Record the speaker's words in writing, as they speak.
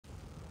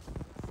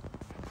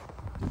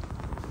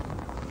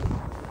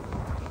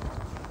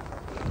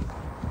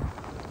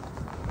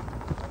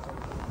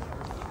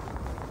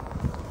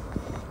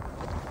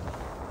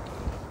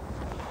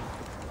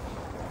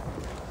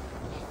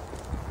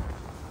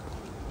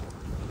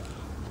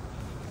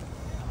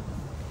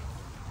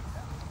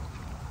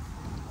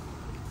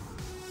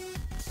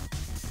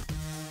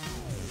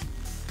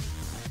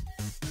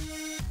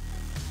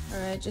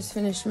I just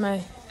finished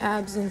my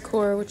abs and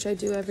core, which I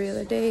do every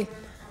other day.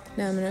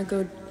 Now I'm gonna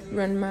go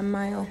run my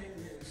mile.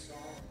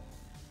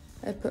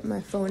 I put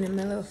my phone in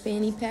my little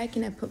fanny pack,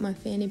 and I put my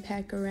fanny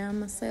pack around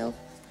myself.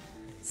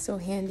 It's so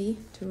handy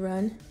to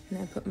run, and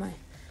I put my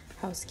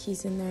house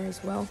keys in there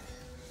as well.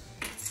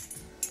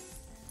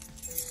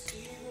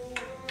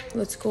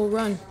 Let's go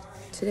run.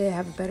 Today I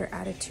have a better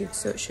attitude,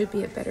 so it should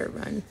be a better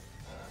run.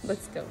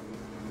 Let's go.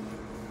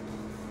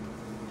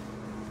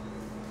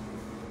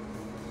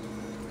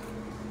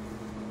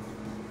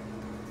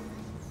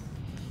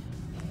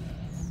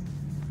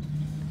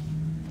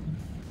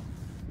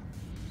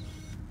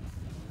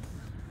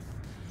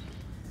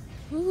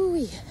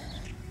 Ooh,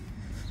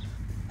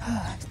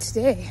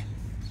 today,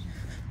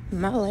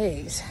 my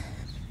legs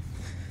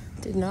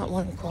did not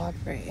want to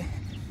cooperate.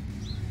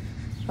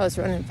 I was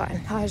running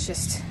fine. I was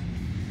just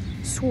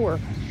sore,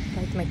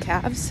 like my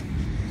calves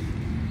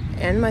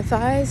and my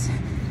thighs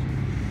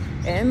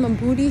and my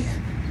booty.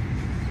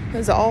 It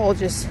was all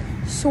just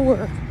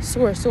sore.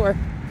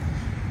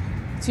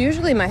 It's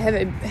usually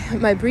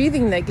my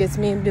breathing that gets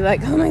me and be like,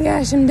 oh my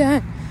gosh, I'm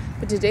done.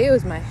 But today it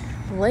was my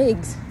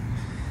legs.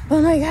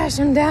 Oh my gosh,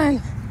 I'm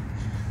done.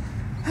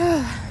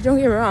 Don't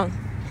get me wrong.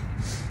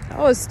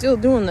 I was still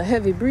doing the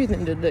heavy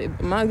breathing today,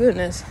 but my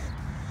goodness,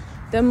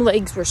 them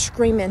legs were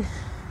screaming.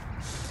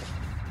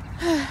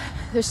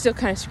 They're still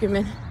kind of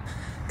screaming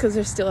because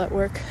they're still at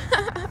work.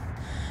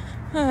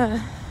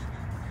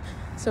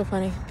 So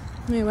funny.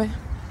 Anyway,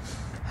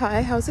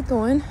 hi, how's it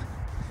going?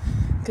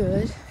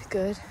 Good.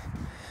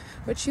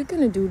 What you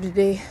gonna do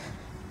today?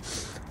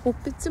 Hope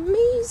it's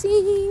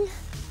amazing.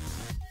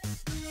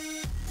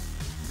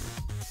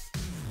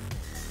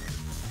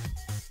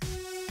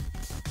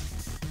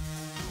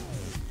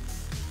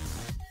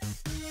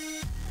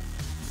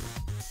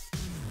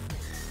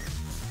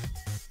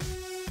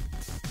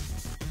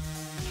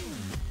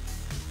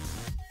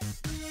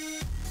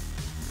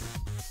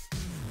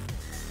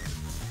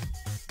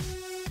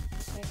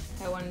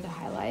 I wanted to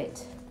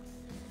highlight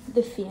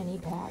the fanny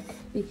pack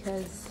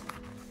because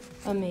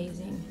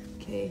amazing.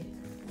 Okay,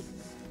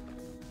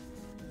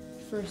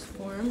 first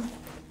form.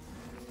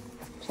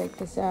 Check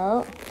this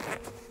out.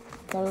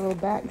 Got a little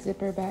back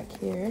zipper back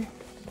here,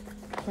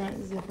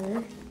 front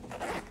zipper.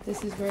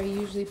 This is where I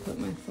usually put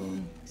my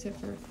phone, except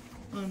for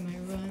on my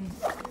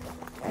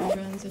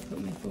runs I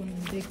put my phone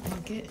in the big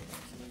pocket.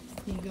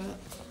 You got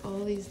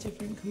all these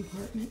different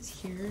compartments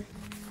here.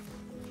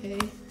 Okay,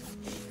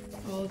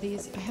 all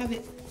these. I have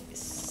it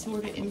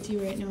sort of empty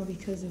right now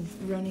because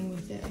of running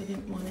with it. I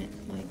didn't want it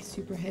like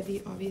super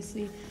heavy,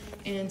 obviously,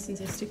 and since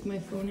I stick my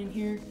phone in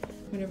here,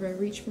 whenever I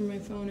reach for my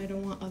phone, I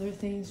don't want other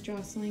things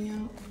jostling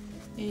out.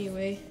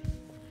 Anyway,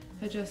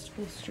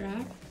 adjustable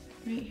strap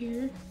right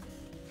here,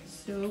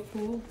 so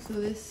cool. So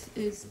this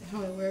is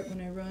how I wear it when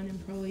I run,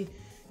 and probably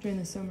during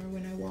the summer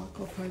when I walk,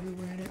 I'll probably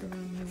wear it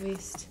around my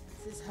waist.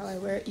 This is how I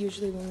wear it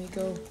usually when we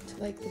go to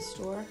like the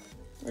store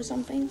or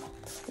something.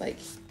 Like,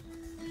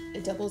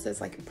 it doubles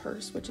as like a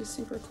purse, which is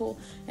super cool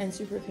and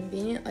super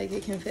convenient. Like,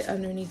 it can fit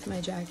underneath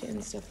my jacket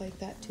and stuff like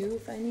that too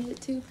if I need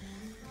it to.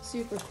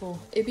 Super cool.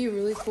 It'd be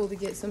really cool to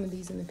get some of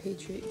these in the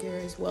Patriot gear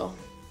as well.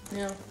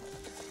 Now,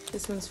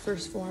 this one's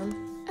first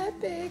form.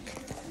 Epic.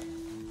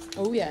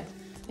 Oh yeah.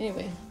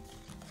 Anyway,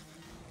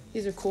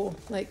 these are cool.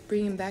 Like,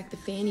 bringing back the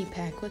fanny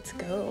pack. Let's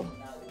go.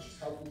 Which is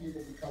helping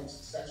people become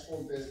successful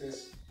in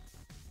business.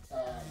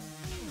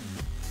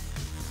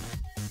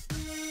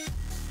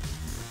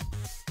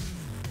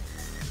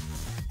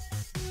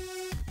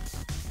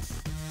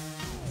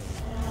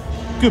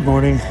 Good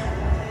morning.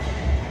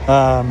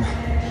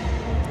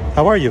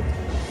 How are you?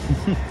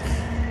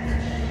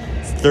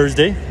 It's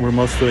Thursday. We're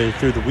most of the way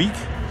through the week.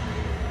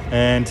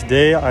 And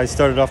today I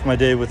started off my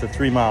day with a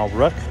 3-mile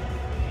ruck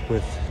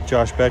with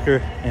Josh Becker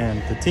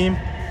and the team.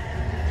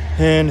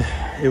 And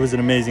it was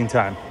an amazing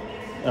time.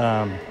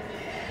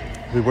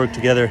 We worked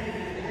together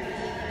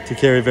to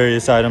carry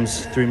various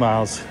items 3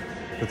 miles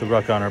with the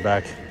ruck on our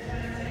back.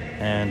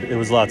 And it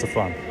was lots of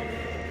fun.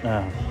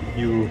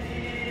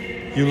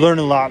 You learn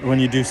a lot when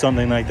you do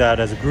something like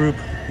that as a group.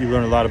 You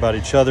learn a lot about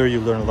each other.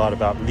 You learn a lot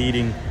about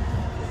leading.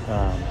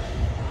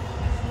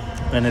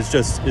 And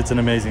it's an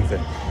amazing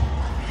thing.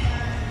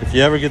 If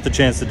you ever get the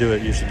chance to do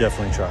it, you should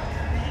definitely try.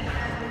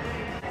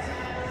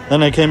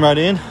 Then I came right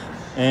in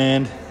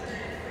and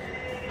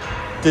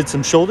did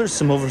some shoulders,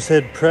 some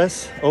overhead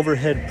press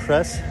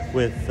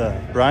with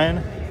Brian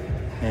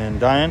and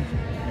Diane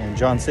and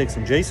John Six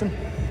and Jason,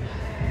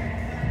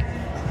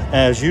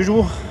 as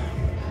usual.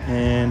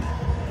 And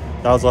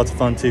that was lots of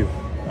fun too.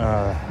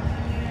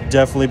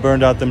 Definitely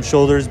burned out them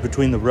shoulders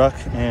between the ruck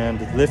and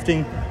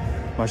lifting.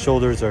 My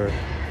shoulders are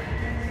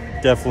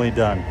definitely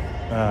done.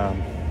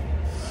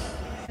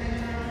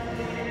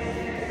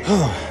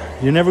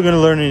 You're never going to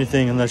learn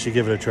anything unless you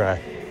give it a try.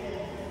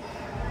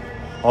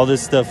 All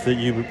this stuff that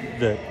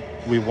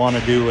we want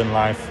to do in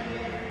life,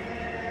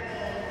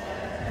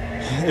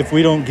 if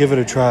we don't give it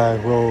a try,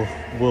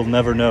 we'll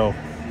never know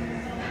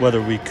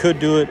whether we could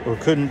do it or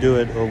couldn't do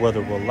it, or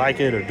whether we'll like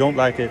it or don't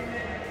like it.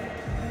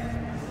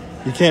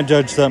 You can't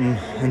judge something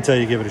until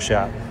you give it a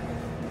shot.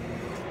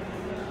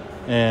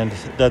 And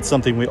that's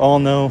something we all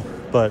know,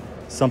 but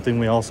something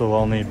we also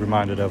all need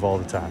reminded of all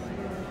the time.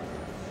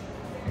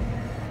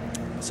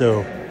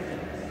 So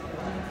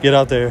get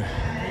out there,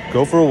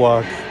 go for a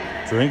walk,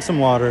 drink some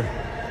water,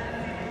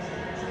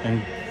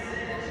 and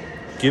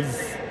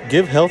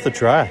give health a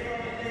try.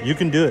 You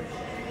can do it.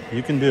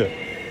 You can do it.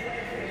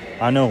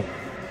 I know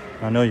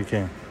you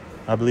can.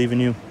 I believe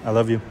in you. I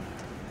love you.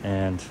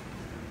 And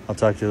I'll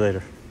talk to you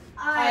later.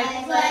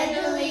 I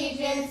pledge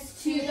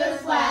allegiance to the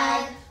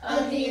flag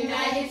of the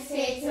United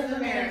States of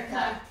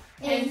America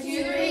and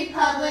to the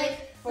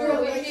republic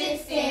for which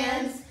it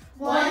stands,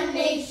 one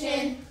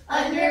nation,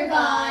 under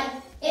God,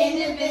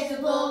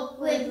 indivisible,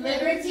 with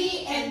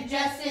liberty and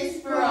justice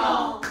for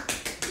all.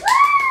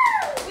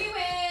 Woo! We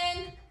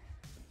win!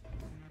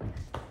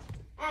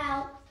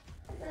 Ow.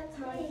 That's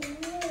hard.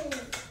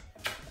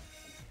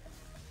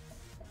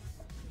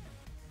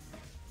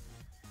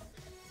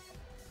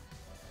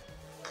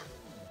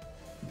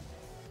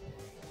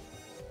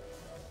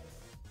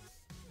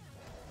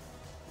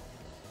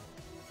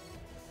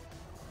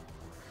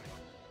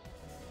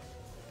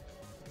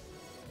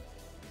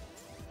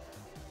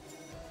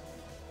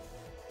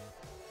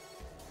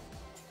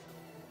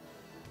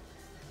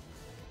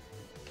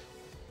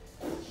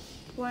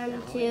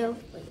 One, two.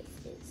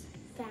 It's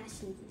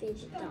fashion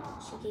fidget doll.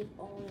 She gave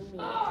all of me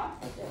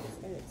this,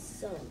 and it's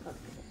so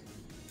uncomfortable.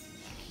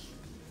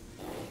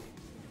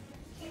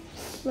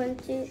 1,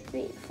 2,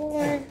 3,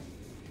 4.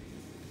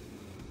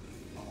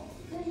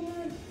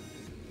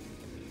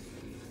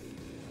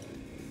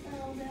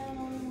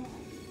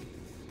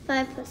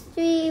 5 plus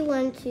 3.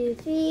 1, 2,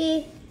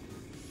 3.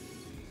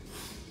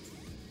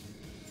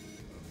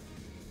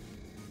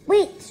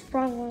 Wait,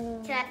 wrong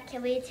one.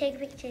 Can we take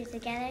pictures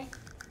together?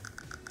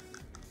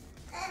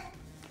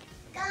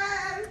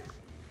 Gum.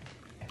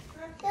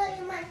 I'll show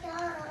you my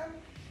gum.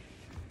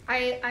 Are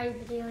you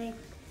videoing?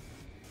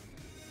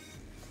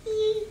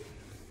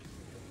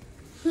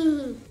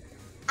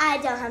 I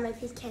don't have my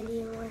piece of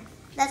candy anymore.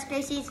 That's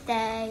Gracie's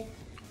day.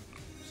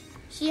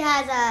 She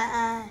has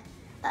a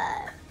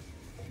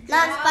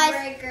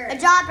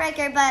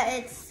jawbreaker, but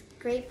it's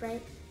grape,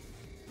 right?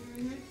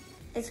 Mm-hmm.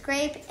 It's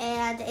grape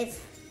and it's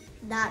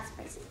not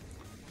spicy.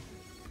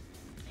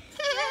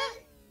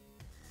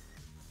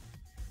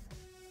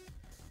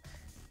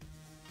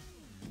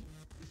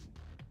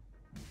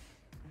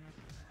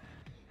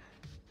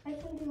 I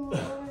can do more.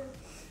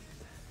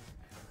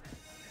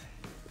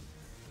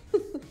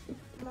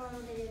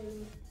 Mom video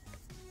me.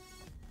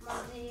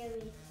 Mom video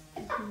me.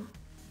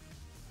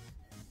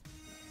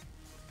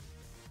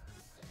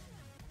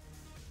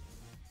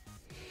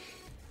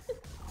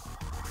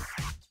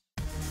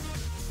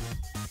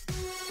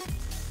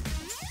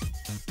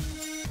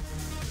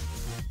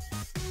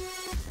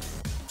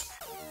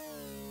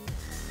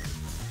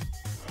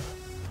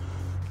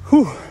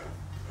 Whew.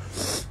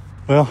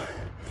 Well,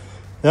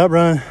 that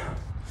run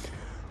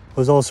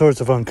was all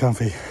sorts of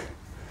uncomfy.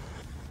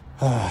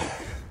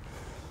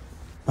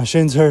 My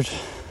shins hurt.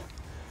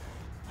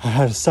 I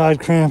had a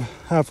side cramp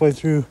halfway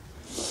through.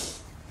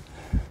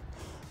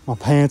 My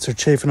pants are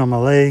chafing on my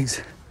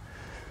legs.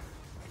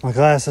 My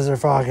glasses are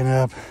fogging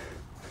up.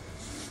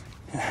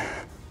 My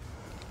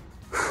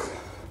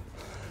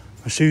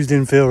shoes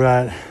didn't feel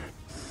right.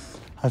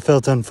 I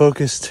felt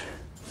unfocused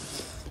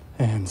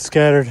and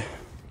scattered.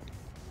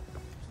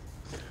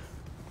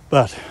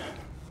 But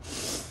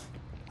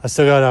I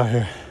still got out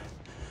here.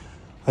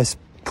 I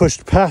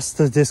pushed past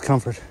the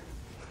discomfort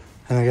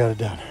and I got it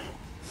done.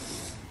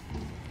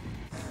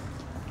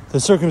 The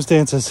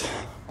circumstances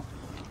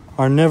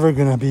are never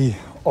gonna be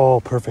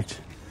all perfect,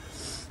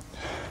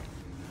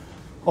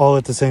 all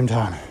at the same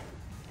time.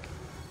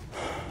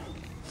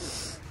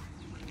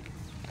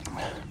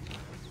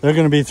 They're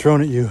gonna be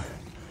thrown at you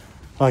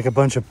like a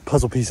bunch of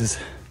puzzle pieces.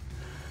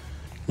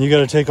 You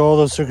gotta take all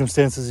those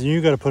circumstances and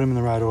you gotta put them in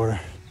the right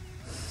order.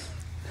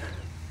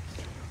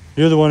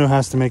 You're the one who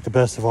has to make the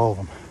best of all of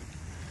them.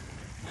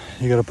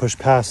 You gotta push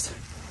past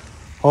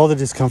all the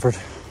discomfort,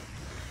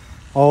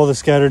 all the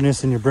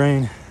scatteredness in your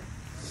brain,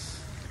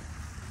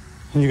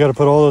 and you gotta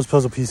put all those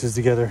puzzle pieces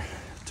together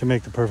to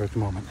make the perfect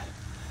moment.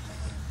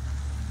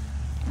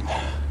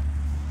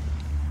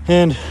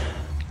 And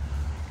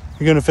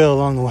you're gonna fail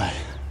along the way.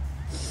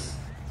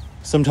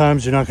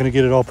 Sometimes you're not gonna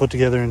get it all put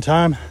together in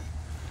time,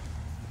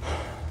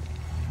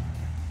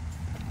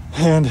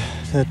 and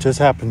that just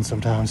happens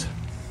sometimes.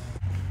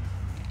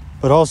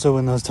 But also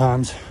in those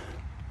times,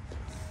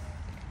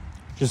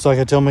 just like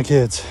I tell my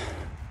kids,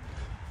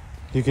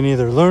 you can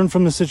either learn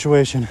from the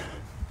situation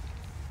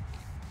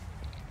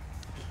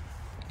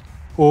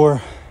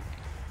or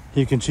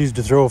you can choose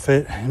to throw a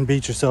fit and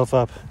beat yourself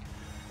up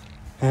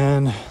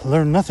and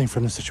learn nothing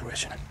from the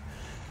situation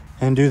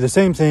and do the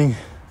same thing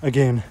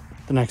again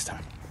the next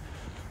time.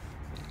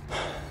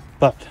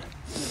 But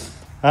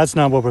that's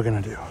not what we're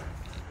gonna do.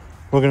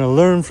 We're gonna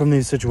learn from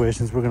these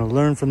situations. We're gonna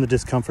learn from the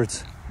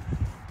discomforts.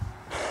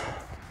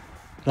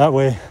 That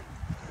way,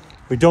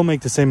 we don't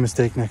make the same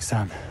mistake next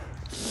time.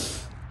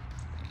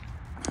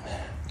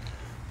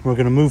 We're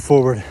gonna move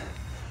forward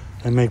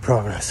and make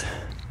progress.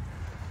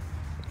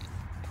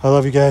 I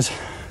love you guys.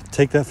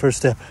 Take that first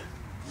step.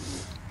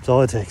 It's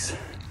all it takes.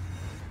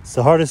 It's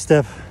the hardest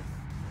step.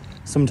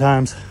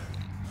 Sometimes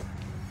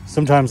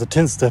the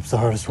 10th step's the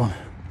hardest one.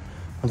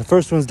 And the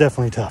first one's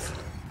definitely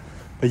tough,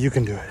 but you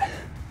can do it.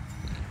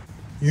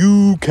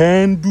 You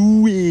can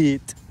do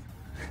it.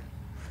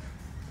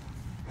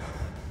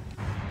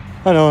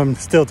 I know I'm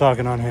still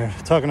talking on here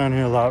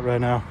a lot right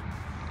now,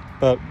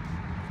 but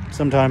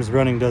sometimes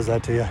running does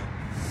that to you.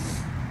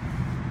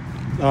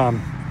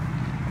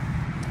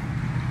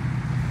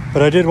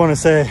 But I did want to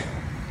say,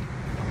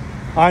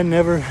 I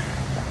never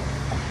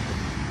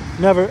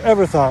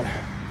ever thought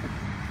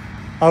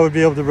I would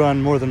be able to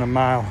run more than a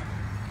mile.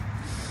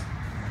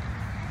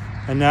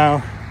 And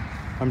now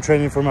I'm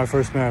training for my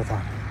first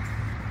marathon.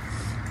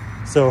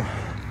 So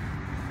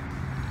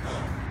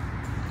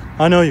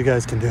I know you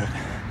guys can do it.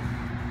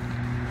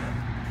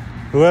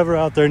 Whoever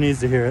out there needs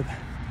to hear it,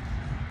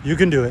 you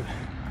can do it.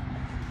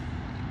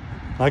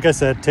 Like I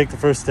said, take the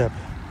first step.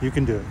 You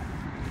can do it.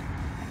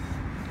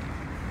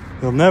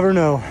 You'll never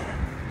know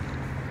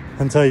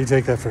until you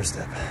take that first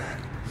step.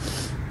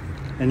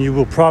 And you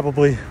will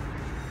probably,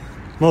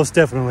 most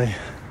definitely,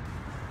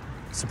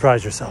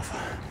 surprise yourself.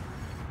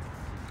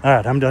 All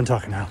right, I'm done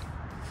talking now.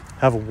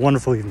 Have a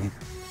wonderful evening.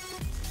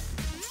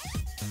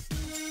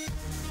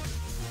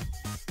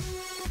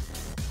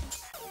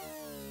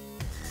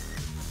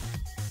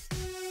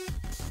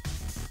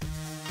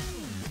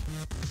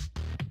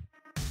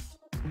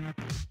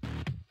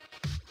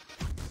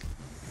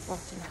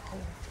 Walked in a hole.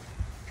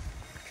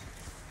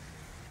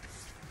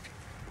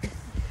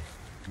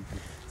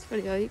 It's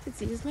funny, all you can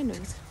see is my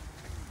nose.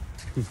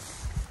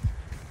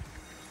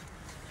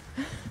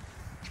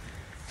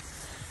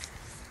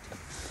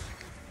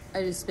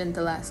 I just spent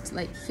the last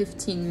like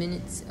 15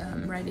 minutes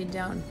writing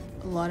down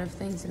a lot of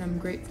things that I'm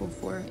grateful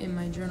for in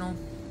my journal,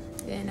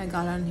 and I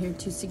got on here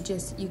to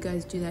suggest that you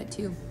guys do that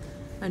too.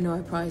 I know I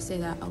probably say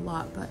that a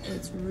lot, but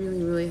it's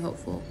really, really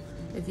helpful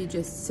if you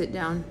just sit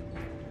down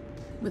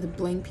with a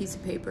blank piece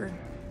of paper,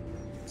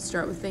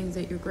 start with things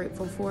that you're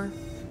grateful for,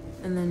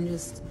 and then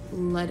just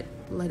let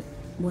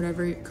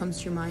whatever comes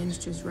to your mind,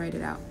 just write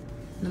it out.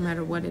 No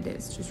matter what it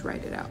is, just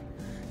write it out.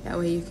 That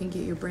way you can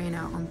get your brain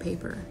out on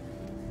paper.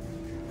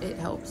 It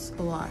helps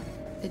a lot.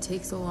 It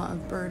takes a lot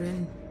of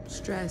burden,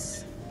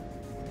 stress,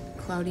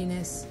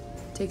 cloudiness,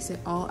 takes it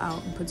all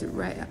out and puts it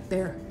right up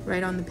there,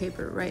 right on the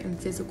paper, right in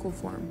physical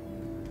form.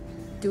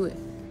 Do it.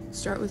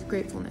 Start with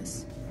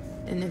gratefulness.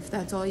 And if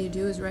that's all you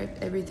do is write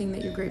everything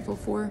that you're grateful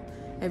for,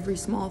 every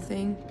small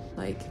thing,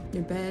 like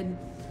your bed,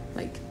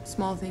 like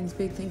small things,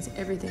 big things,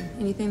 everything,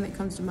 anything that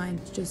comes to mind,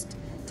 just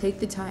take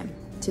the time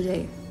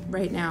today,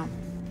 right now,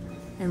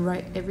 and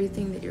write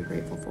everything that you're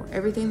grateful for,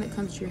 everything that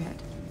comes to your head.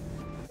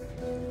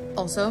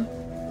 Also,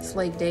 it's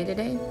leg day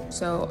today,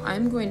 so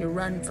I'm going to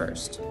run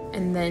first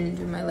and then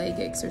do my leg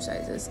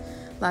exercises.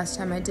 Last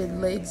time I did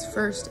legs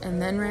first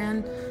and then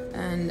ran,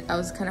 and I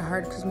was kind of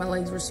hard because my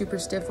legs were super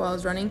stiff while I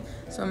was running.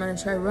 So I'm going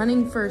to try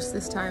running first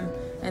this time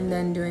and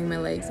then doing my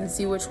legs and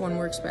see which one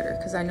works better,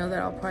 because I know that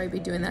I'll probably be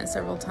doing that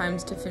several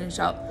times to finish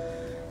out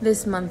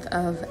this month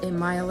of a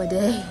mile a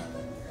day.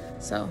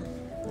 So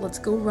let's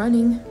go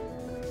running.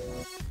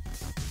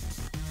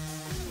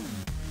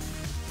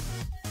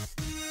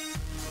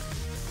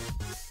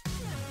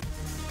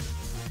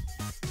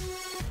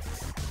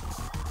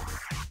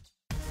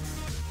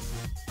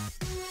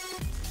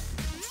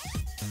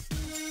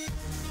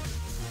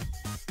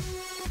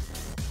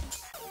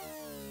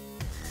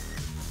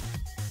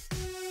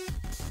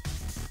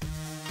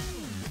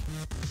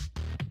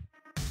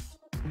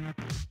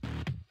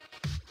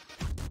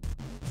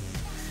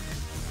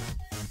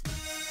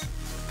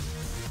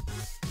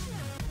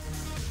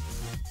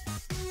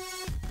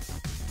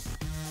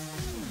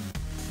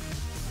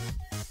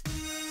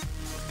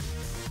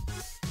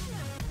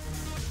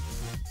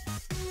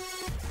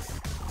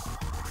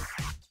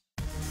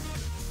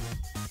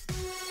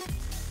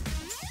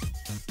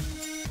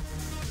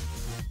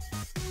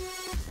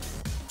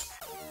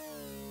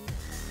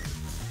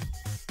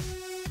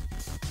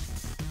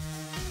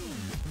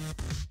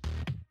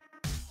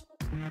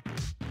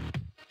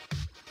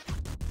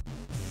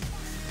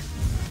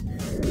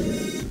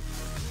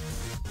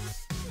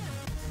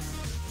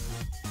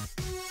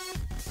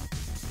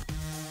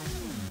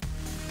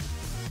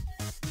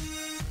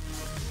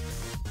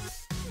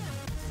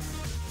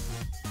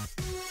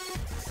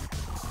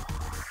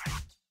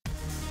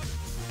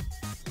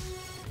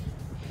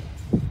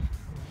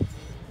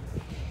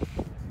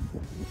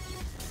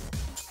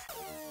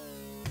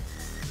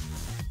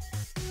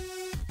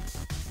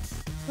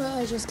 Well,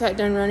 I just got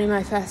done running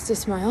my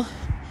fastest mile.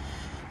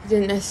 I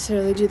didn't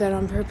necessarily do that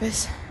on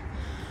purpose,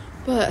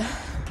 but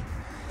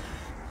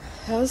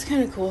that was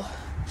kind of cool.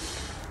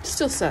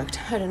 Still sucked.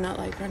 I did not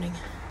like running.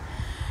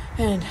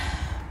 And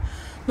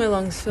my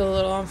lungs feel a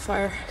little on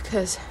fire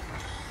because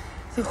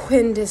the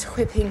wind is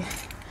whipping,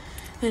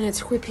 and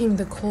it's whipping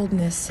the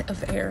coldness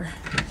of air.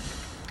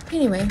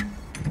 Anyway,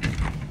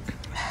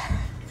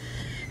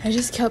 I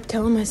just kept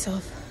telling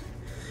myself,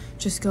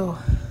 just go.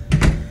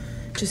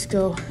 Just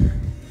go.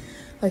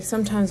 Like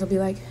sometimes I'll be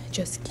like,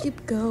 just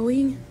keep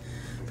going.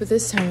 But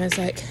this time it's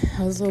like,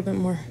 I was a little bit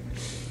more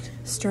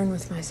stern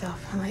with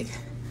myself. I'm like,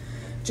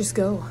 just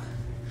go.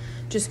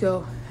 Just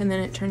go. And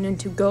then it turned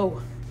into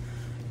go.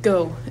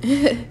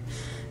 And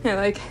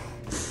like,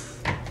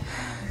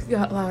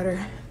 got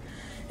louder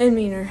and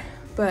meaner.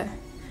 But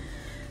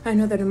I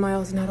know that a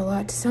mile is not a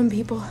lot to some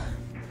people.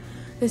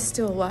 It's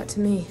still a lot to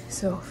me.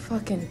 So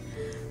fucking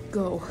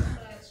go.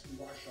 We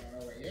watched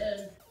on our way in.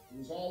 It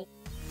was all.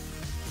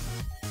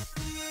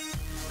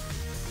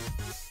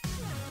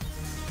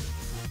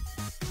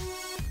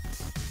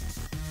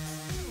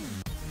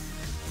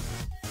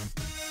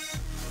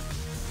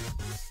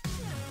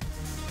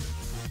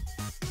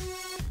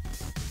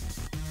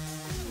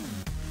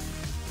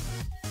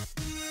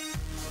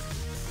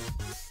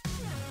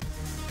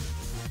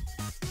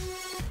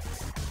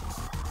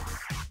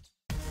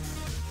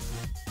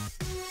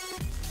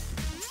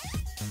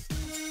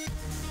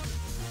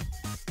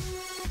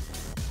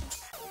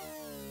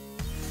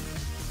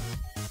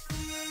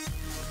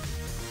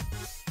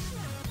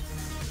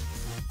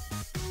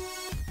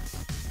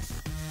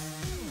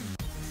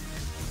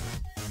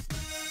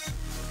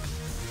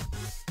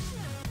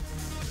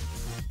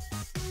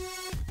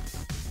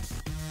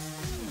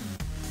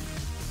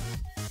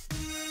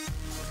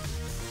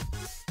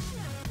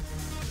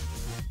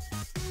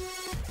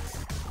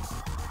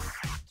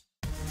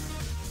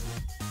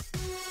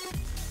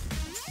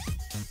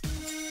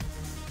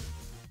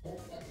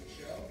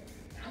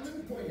 I'm at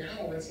the point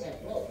now where it's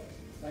like, bro,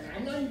 like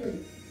I'm not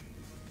even,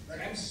 like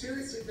I'm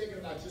seriously thinking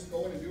about just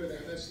going and doing the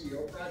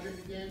MFCEO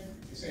project again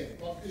and saying,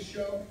 fuck this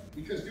show.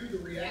 Because dude, the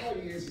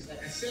reality is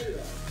like I set it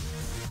up.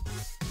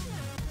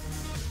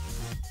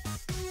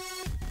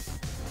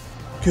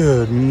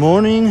 Good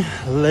morning,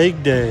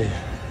 leg day.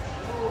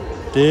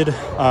 Did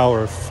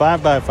our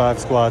 5x5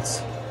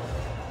 squats,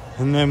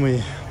 and then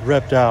we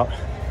repped out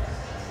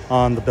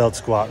on the belt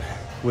squat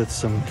with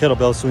some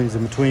kettlebell swings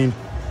in between.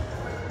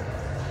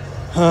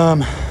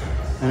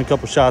 And a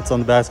couple shots on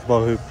the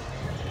basketball hoop.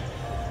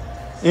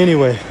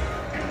 Anyway,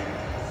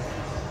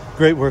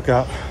 great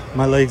workout.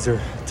 My legs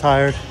are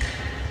tired,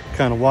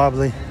 kind of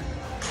wobbly,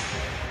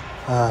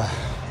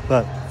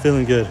 but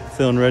feeling good,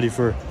 feeling ready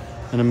for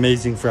an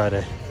amazing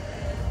Friday.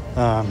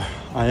 I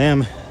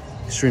am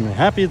extremely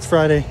happy it's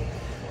Friday,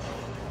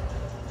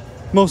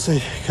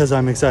 mostly because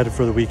I'm excited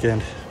for the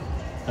weekend.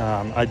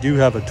 I do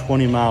have a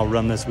 20-mile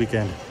run this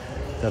weekend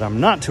that I'm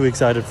not too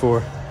excited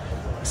for,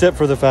 except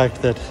for the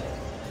fact that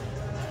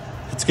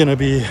it's going to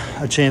be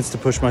a chance to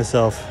push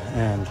myself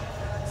and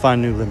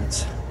find new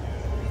limits.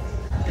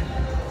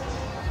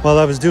 While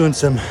I was doing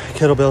some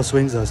kettlebell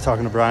swings, I was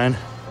talking to Brian,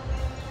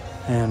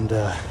 and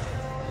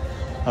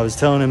I was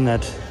telling him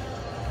that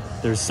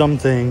there's some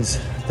things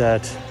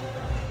that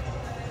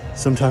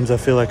sometimes I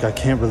feel like I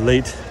can't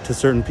relate to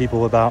certain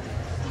people about.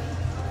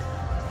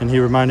 And he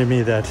reminded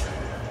me that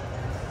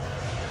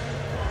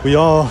we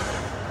all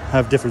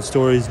have different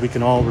stories. We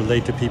can all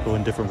relate to people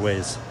in different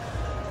ways.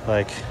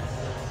 Like,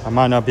 I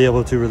might not be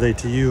able to relate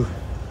to you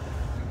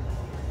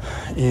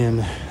in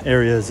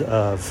areas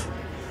of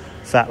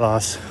fat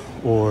loss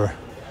or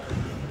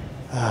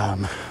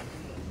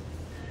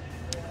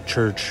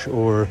church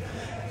or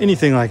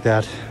anything like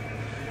that.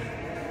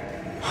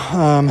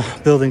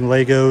 Building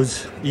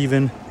Legos,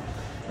 even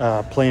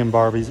playing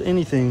Barbies,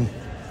 anything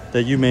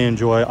that you may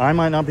enjoy, I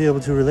might not be able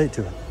to relate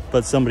to it,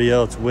 but somebody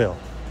else will.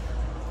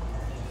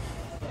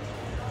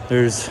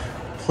 There's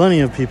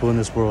plenty of people in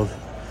this world,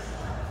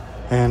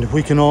 and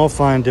we can all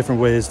find different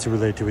ways to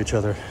relate to each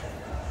other.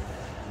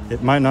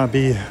 It might not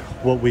be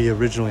what we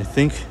originally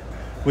think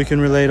we can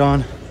relate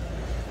on,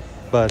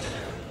 but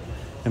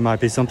it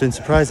might be something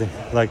surprising.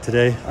 Like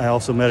today, I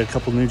also met a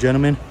couple new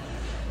gentlemen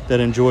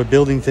that enjoy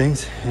building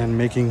things and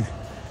making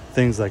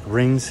things like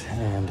rings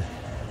and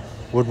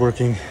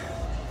woodworking,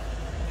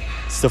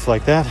 stuff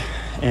like that.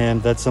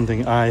 And that's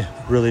something I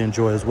really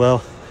enjoy as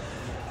well.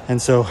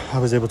 And so I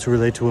was able to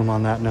relate to him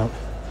on that note,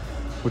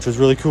 which was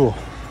really cool.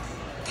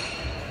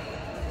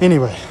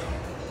 Anyway,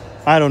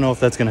 I don't know if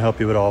that's going to help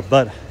you at all,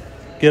 but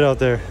get out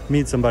there,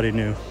 meet somebody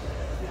new,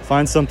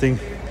 find something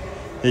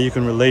that you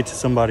can relate to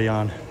somebody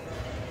on.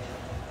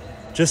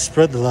 Just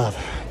spread the love,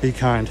 be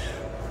kind.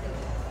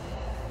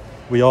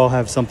 We all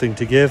have something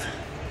to give,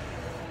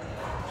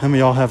 and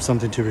we all have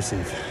something to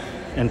receive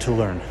and to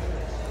learn.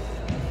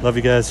 Love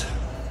you guys.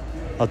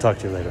 I'll talk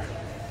to you later.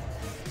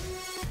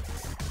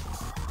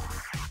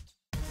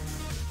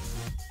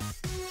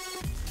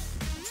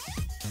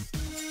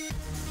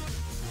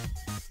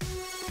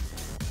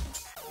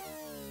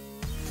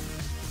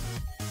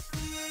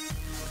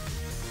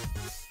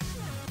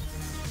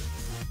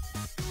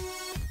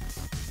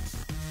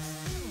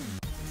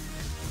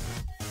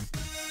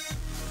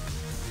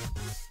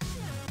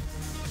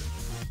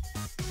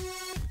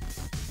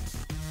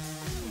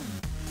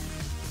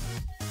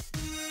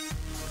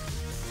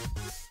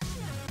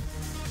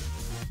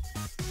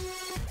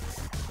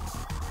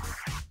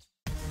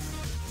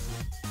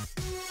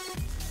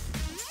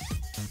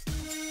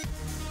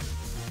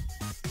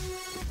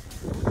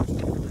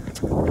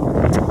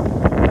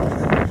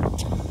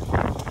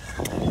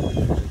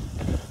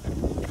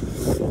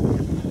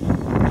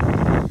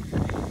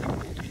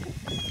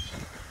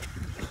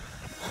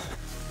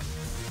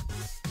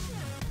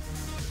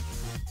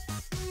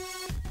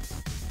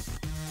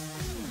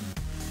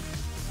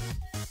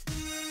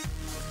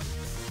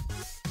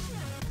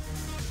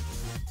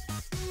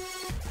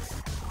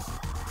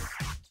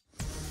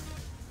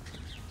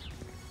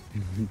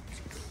 You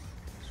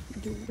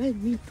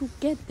and me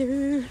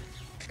together.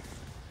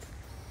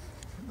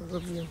 I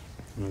love you.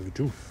 Love you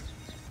too.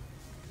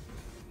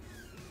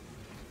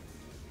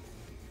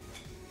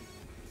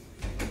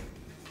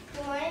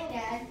 Good morning,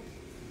 Dad.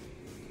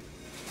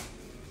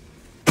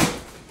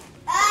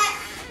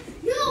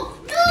 No!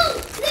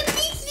 The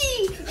beachy!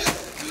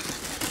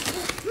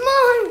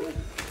 Mom!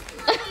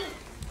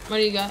 What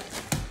do you got,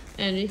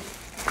 Angie?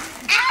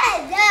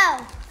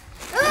 No!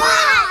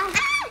 Mine!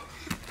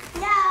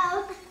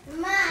 No!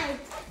 Mine!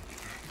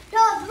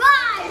 No,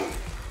 mine!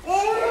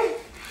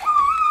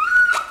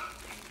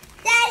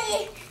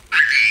 Daddy!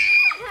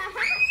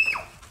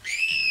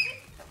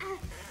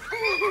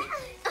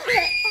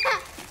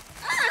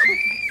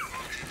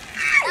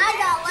 I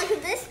don't look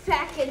at this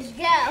package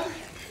go.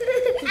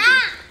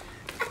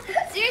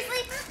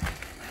 Seriously?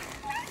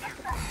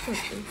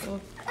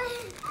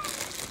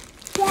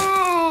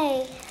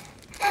 Yay!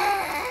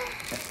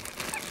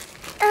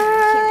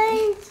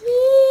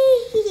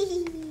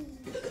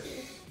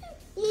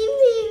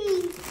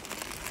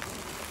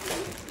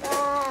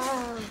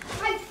 Wow.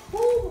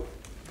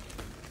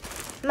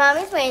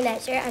 Mommy's wearing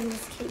that shirt. I'm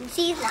just kidding.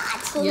 She's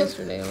not.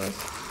 Yesterday it was.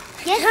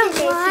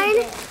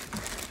 Yesterday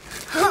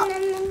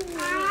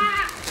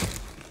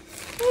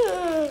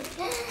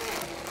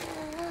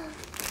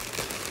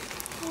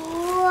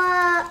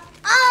Wow.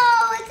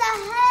 Oh, it's a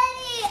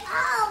hoodie.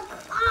 Oh,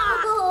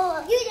 cool.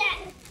 You did.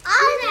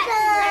 Awesome.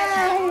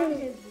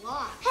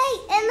 Hey,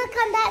 and look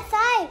on that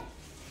side.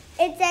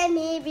 It said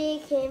maybe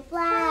can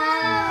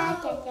fly.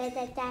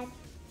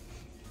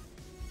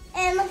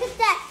 And look at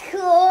that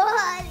cool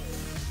hoodie.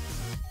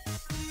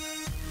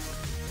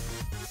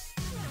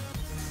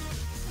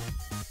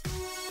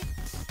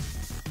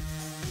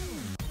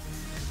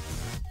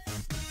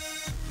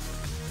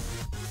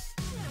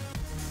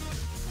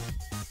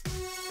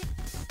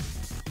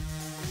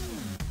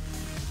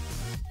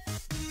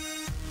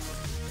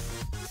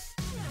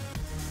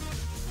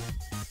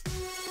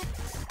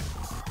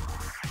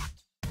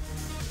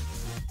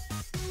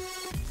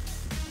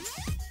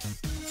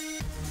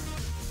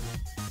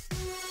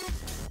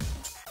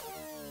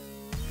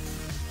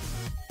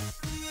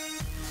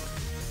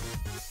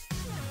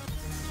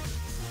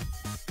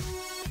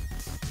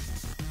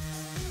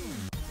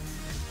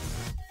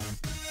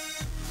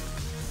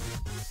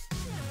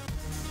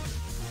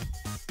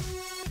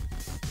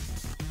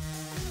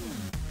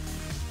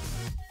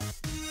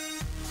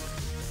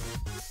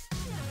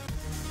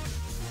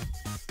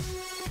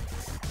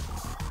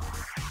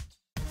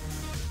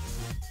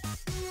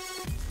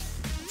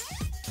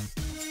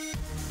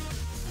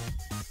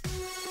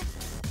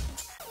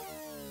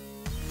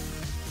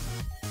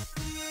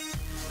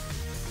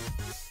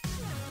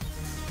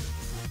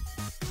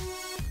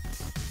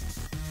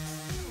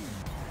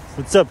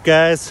 What's up,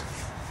 guys?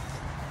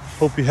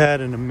 Hope you had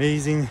an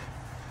amazing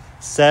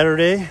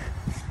Saturday.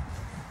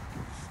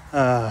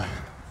 I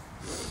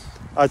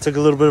took a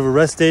little bit of a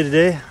rest day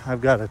today.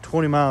 I've got a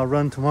 20-mile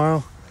run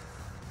tomorrow.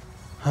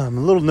 I'm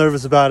a little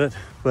nervous about it,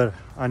 but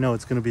I know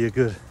it's going to be a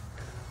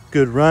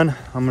good run.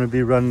 I'm going to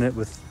be running it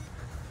with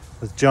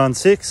John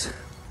 6,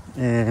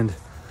 and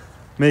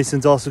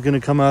Mason's also going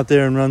to come out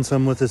there and run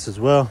some with us as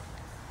well.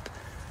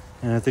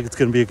 And I think it's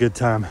going to be a good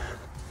time.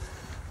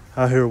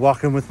 Out here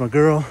walking with my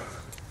girl.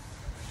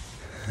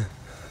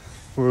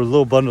 We're a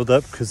little bundled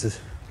up because it's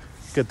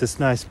got this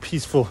nice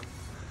peaceful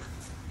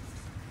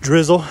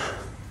drizzle.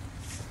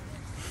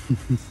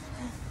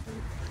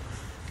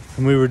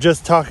 And we were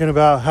just talking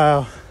about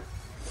how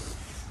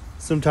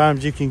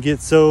sometimes you can get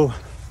so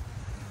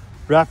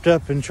wrapped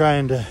up in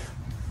trying to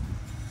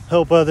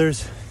help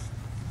others,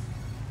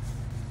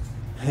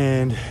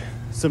 and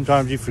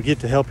sometimes you forget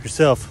to help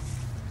yourself.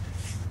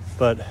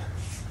 But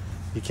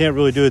you can't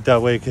really do it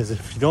that way, because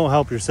if you don't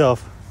help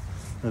yourself,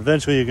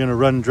 eventually you're going to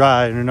run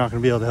dry and you're not going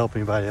to be able to help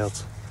anybody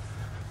else.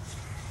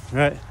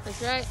 Right?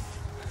 That's right.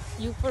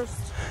 You first.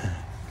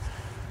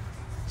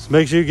 So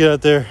make sure you get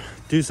out there,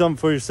 do something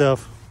for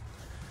yourself.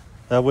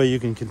 That way you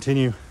can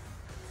continue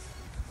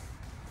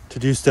to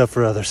do stuff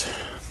for others.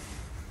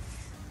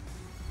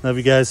 Love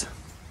you guys.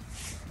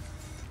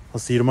 I'll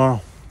see you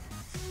tomorrow.